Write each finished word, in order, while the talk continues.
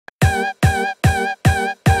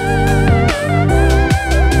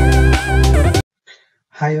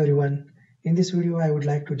Hi everyone. In this video, I would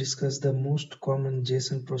like to discuss the most common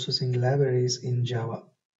JSON processing libraries in Java.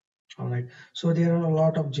 Alright, so there are a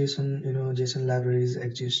lot of JSON libraries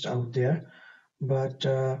exist out there, but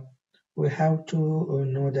we have to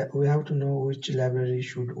know which library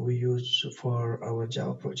should we use for our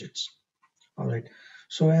Java projects. Alright,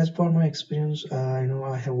 so as per my experience, I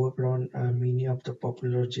have worked on many of the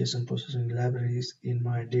popular JSON processing libraries in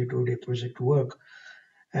my day-to-day project work.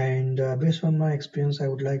 And based on my experience, I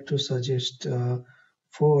would like to suggest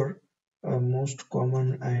four most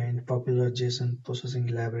common and popular JSON processing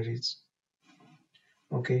libraries.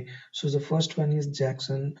 Okay, so the first one is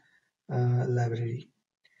Jackson library,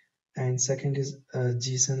 and second is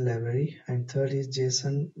JSON library, and third is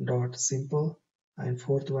JSON.simple, and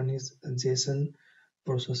fourth one is JSON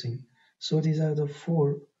processing. So these are the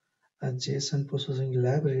four JSON processing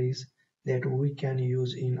libraries that we can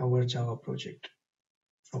use in our Java project.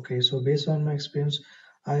 Okay, so based on my experience,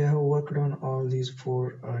 I have worked on all these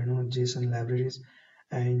four, JSON libraries,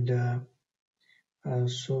 and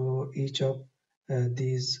so each of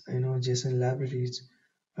these, JSON libraries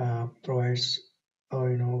provides,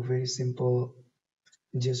 very simple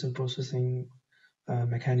JSON processing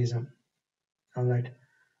mechanism. All right.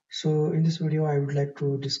 So in this video, I would like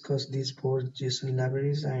to discuss these four JSON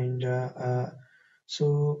libraries, and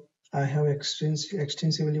so I have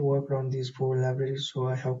extensively worked on these four libraries. So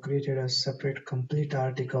I have created a separate complete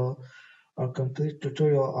article or complete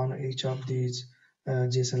tutorial on each of these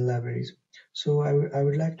JSON libraries. So I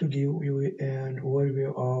would like to give you an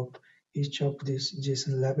overview of each of these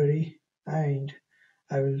JSON library, and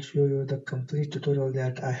I will show you the complete tutorial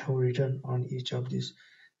that I have written on each of these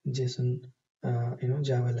JSON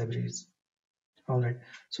Java libraries. Alright,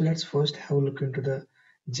 so let's first have a look into the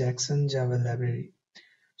Jackson Java library.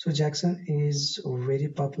 So Jackson is a very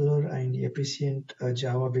popular and efficient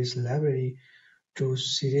Java-based library to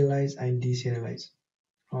serialize and deserialize.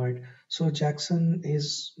 Alright, so Jackson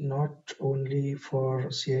is not only for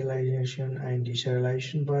serialization and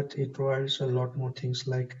deserialization, but it provides a lot more things,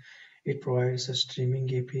 like it provides a streaming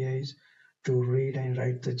APIs to read and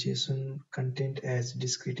write the JSON content as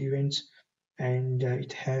discrete events, and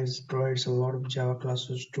it has provides a lot of Java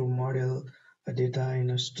classes to model data in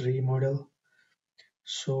a tree model.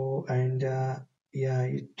 So and yeah,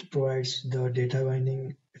 it provides the data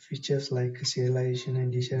binding features like serialization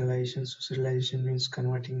and deserialization. So serialization means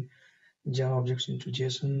converting Java objects into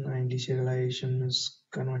JSON, and deserialization means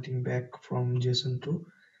converting back from JSON to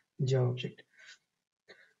Java object.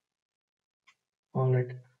 All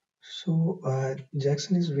right. So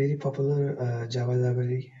Jackson is very popular Java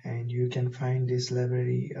library, and you can find this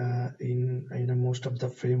library in most of the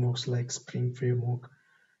frameworks like Spring framework.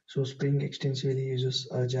 So Spring extensively uses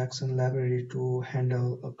a Jackson library to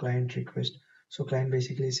handle a client request. So client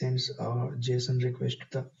basically sends a JSON request to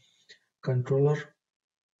the controller.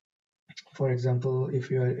 For example,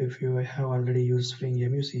 if you have already used Spring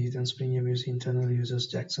MUC, then Spring MUC internally uses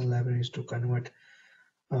Jackson libraries to convert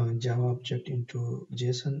Java object into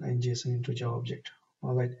JSON and JSON into Java object.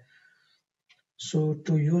 All right. So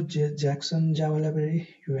to use Jackson Java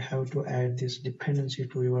library, you have to add this dependency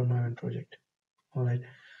to your main project. All right.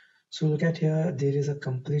 So look at here. There is a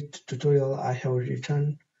complete tutorial I have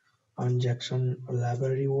written on Jackson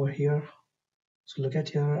library over here. So look at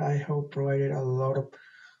here. I have provided a lot of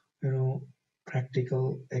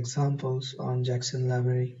practical examples on Jackson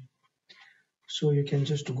library. So you can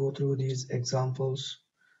just go through these examples,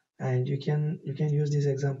 and you can use these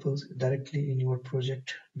examples directly in your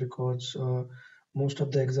project, because most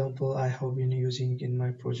of the example I have been using in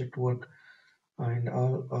my project work, and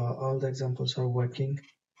all the examples are working.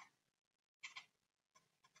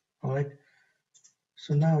 All right,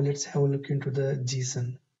 so now let's have a look into the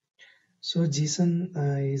JSON. So JSON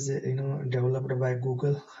is developed by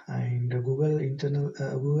Google, and Google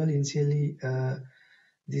initially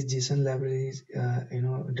this JSON library is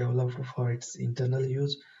developed for its internal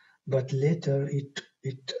use, but later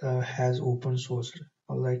it has open source.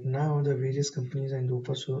 All right, now the various companies and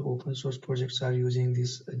open source projects are using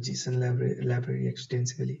this JSON library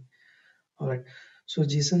extensively. All right, so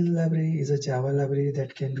JSON library is a Java library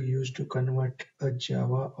that can be used to convert a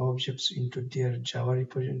Java objects into their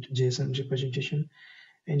JSON representation,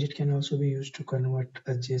 and it can also be used to convert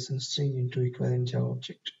a JSON string into equivalent Java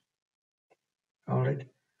object. All right.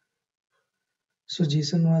 So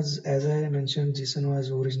JSON was, as I mentioned, JSON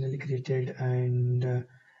was originally created and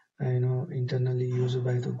internally used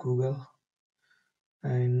by the Google,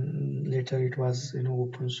 and later it was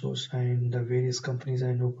open source, and the various companies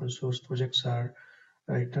and open source projects are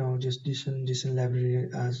right now just JSON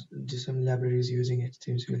library is using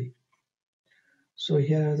extensively. So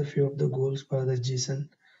here are the few of the goals for the JSON.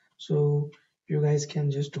 So you guys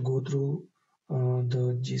can just go through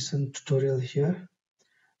the JSON tutorial here.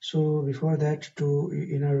 So before that,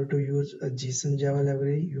 in order to use a JSON Java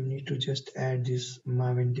library, you need to just add this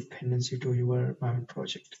Maven dependency to your Maven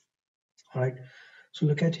project. All right. So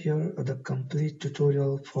look at here the complete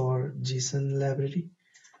tutorial for JSON library.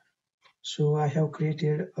 So I have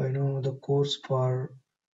created the course for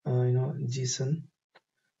JSON.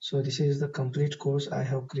 So this is the complete course I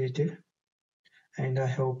have created, and I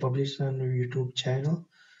have published on YouTube channel.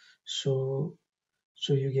 So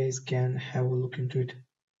you guys can have a look into it.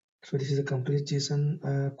 So this is a complete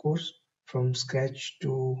JSON course from scratch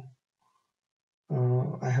to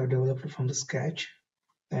I have developed from the scratch,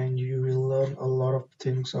 and you will learn a lot of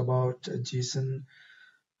things about JSON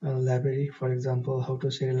library. For example, how to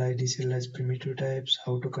serialize, deserialize primitive types,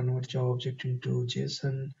 how to convert Java object into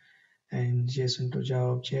JSON and JSON to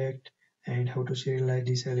Java object, and how to serialize,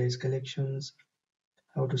 deserialize collections,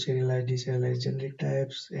 how to serialize, deserialize generic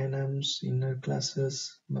types, enums, inner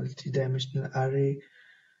classes, multi-dimensional array,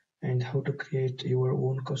 and how to create your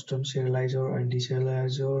own custom serializer and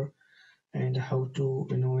deserializer, and how to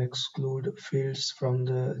exclude fields from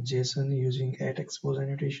the JSON using @expose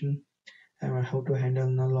annotation, and how to handle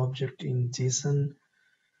null object in JSON,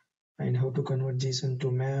 and how to convert JSON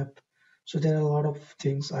to map. So there are a lot of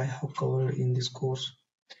things I have covered in this course,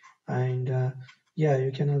 and yeah,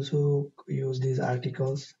 you can also use these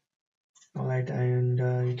articles. All right, and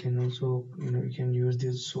you can also you can use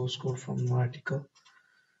this source code from the article.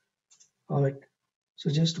 All right,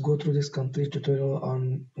 so just go through this complete tutorial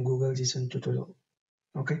on Google JSON tutorial.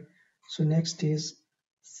 Okay, so next is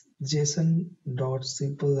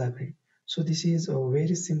JSON.simple library. So this is a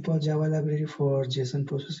very simple Java library for JSON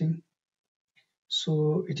processing.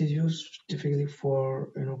 So it is used typically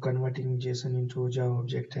for converting JSON into Java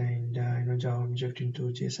object, and Java object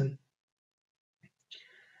into JSON.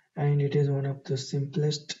 And it is one of the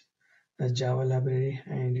simplest Java library,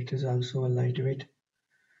 and it is also a lightweight.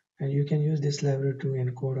 And you can use this library to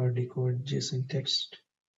encode or decode JSON text.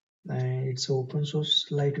 And it's an open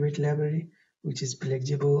source lightweight library which is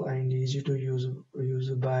flexible and easy to use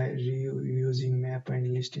by reusing map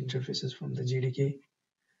and list interfaces from the JDK.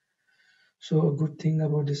 So a good thing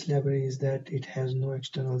about this library is that it has no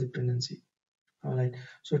external dependency. Alright,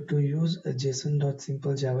 so to use a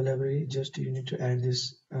JSON.simple Java library, just you need to add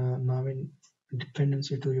this Maven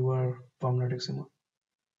dependency to your pom.xml.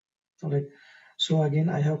 Alright, so again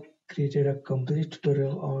I have created a complete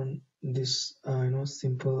tutorial on this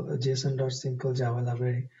simple JSON.simple Java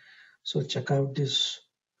library. So check out this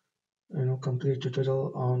complete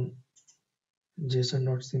tutorial on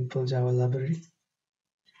JSON.simple Java library.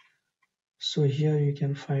 So here you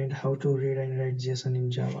can find how to read and write JSON in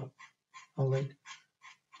Java. Alright,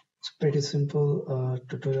 it's pretty simple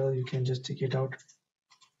tutorial. You can just check it out.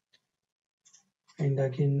 And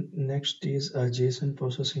again, next is JSON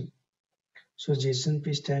processing. So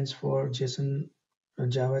JSON-P stands for JSON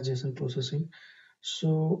Java JSON processing.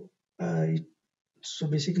 So so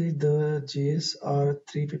basically the JS are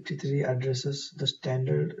 353 addresses the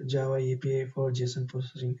standard Java API for JSON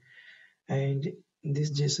processing, and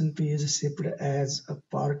this JSON-P is shipped as a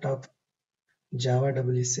part of Java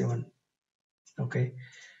EE7. Okay,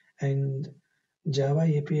 and Java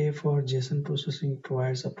API for JSON processing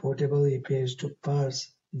provides a portable APIs to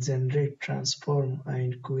parse, generate, transform,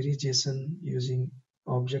 and query JSON using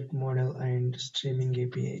object model and streaming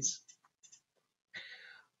APIs.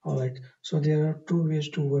 Alright, so there are two ways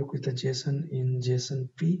to work with the JSON in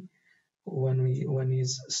JSON-P. One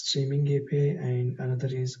is streaming API and another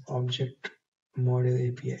is object model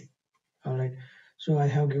API. Alright, so I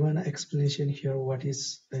have given an explanation here what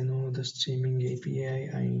is the streaming API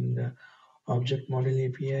and object model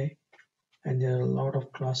API, and there are a lot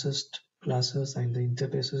of classes and the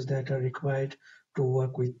interfaces that are required to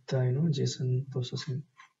work with JSON processing.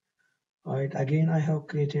 Alright, again I have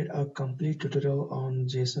created a complete tutorial on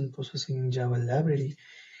JSON processing in Java library.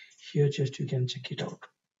 Here just you can check it out.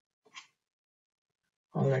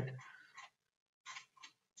 Alright,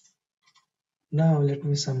 now let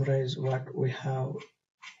me summarize what we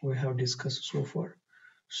have discussed so far.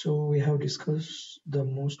 So we have discussed the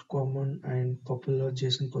most common and popular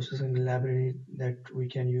JSON processing library that we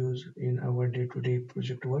can use in our day-to-day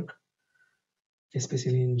project work,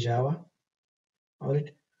 especially in Java.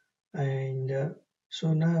 Alright, and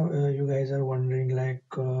so now you guys are wondering like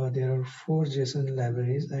there are 4 JSON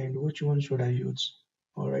libraries and which one should I use?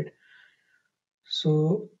 Alright,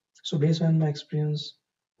 so based on my experience,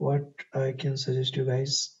 what I can suggest you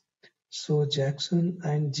guys, so Jackson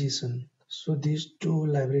and JSON. So these two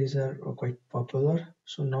libraries are quite popular.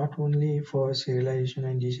 So not only for serialization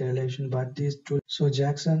and deserialization, but these two. So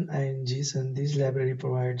Jackson and JSON, this library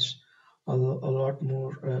provides a lot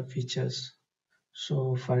more features.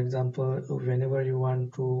 So for example, whenever you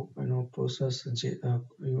want to whenever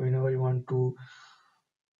you want to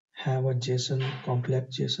have a JSON,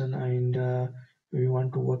 complex JSON, and we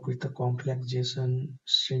want to work with the complex JSON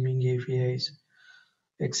streaming APIs,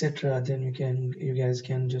 etc., then you guys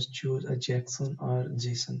can just choose a Jackson or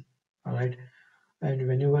JSON. All right. And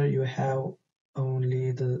whenever you have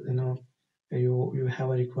only the you have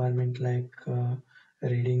a requirement like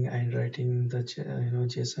reading and writing the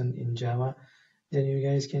JSON in Java, then you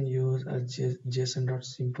guys can use a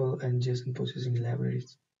JSON.simple and JSON processing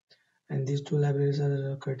libraries. And these two libraries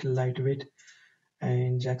are quite lightweight,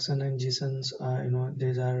 and Jackson and JSONs are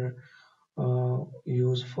these are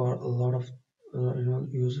used for a lot of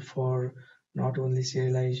used for not only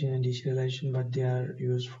serialization and deserialization, but they are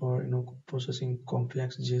used for processing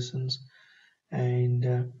complex JSONs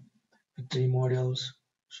and tree models.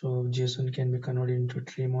 So JSON can be converted into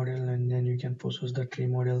tree model, and then you can process the tree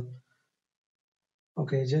model.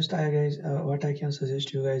 Okay, just I guys, what I can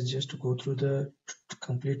suggest you guys just to go through the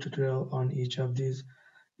complete tutorial on each of these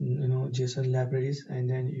JSON libraries, and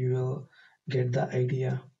then you will get the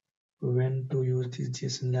idea when to use these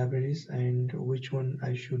JSON libraries and which one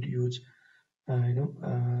I should use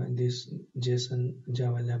this JSON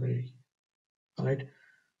Java library. All right.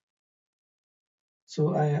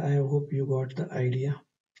 So I hope you got the idea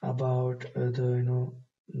about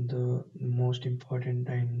the most important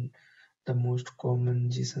and the most common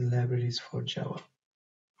JSON libraries for Java.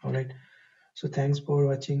 All right. So thanks for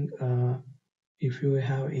watching. If you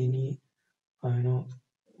have any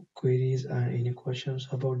queries or any questions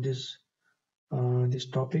about this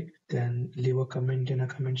topic, then leave a comment in a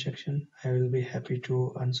comment section. I will be happy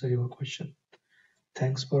to answer your question.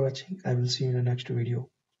 Thanks for watching. I will see you in the next video.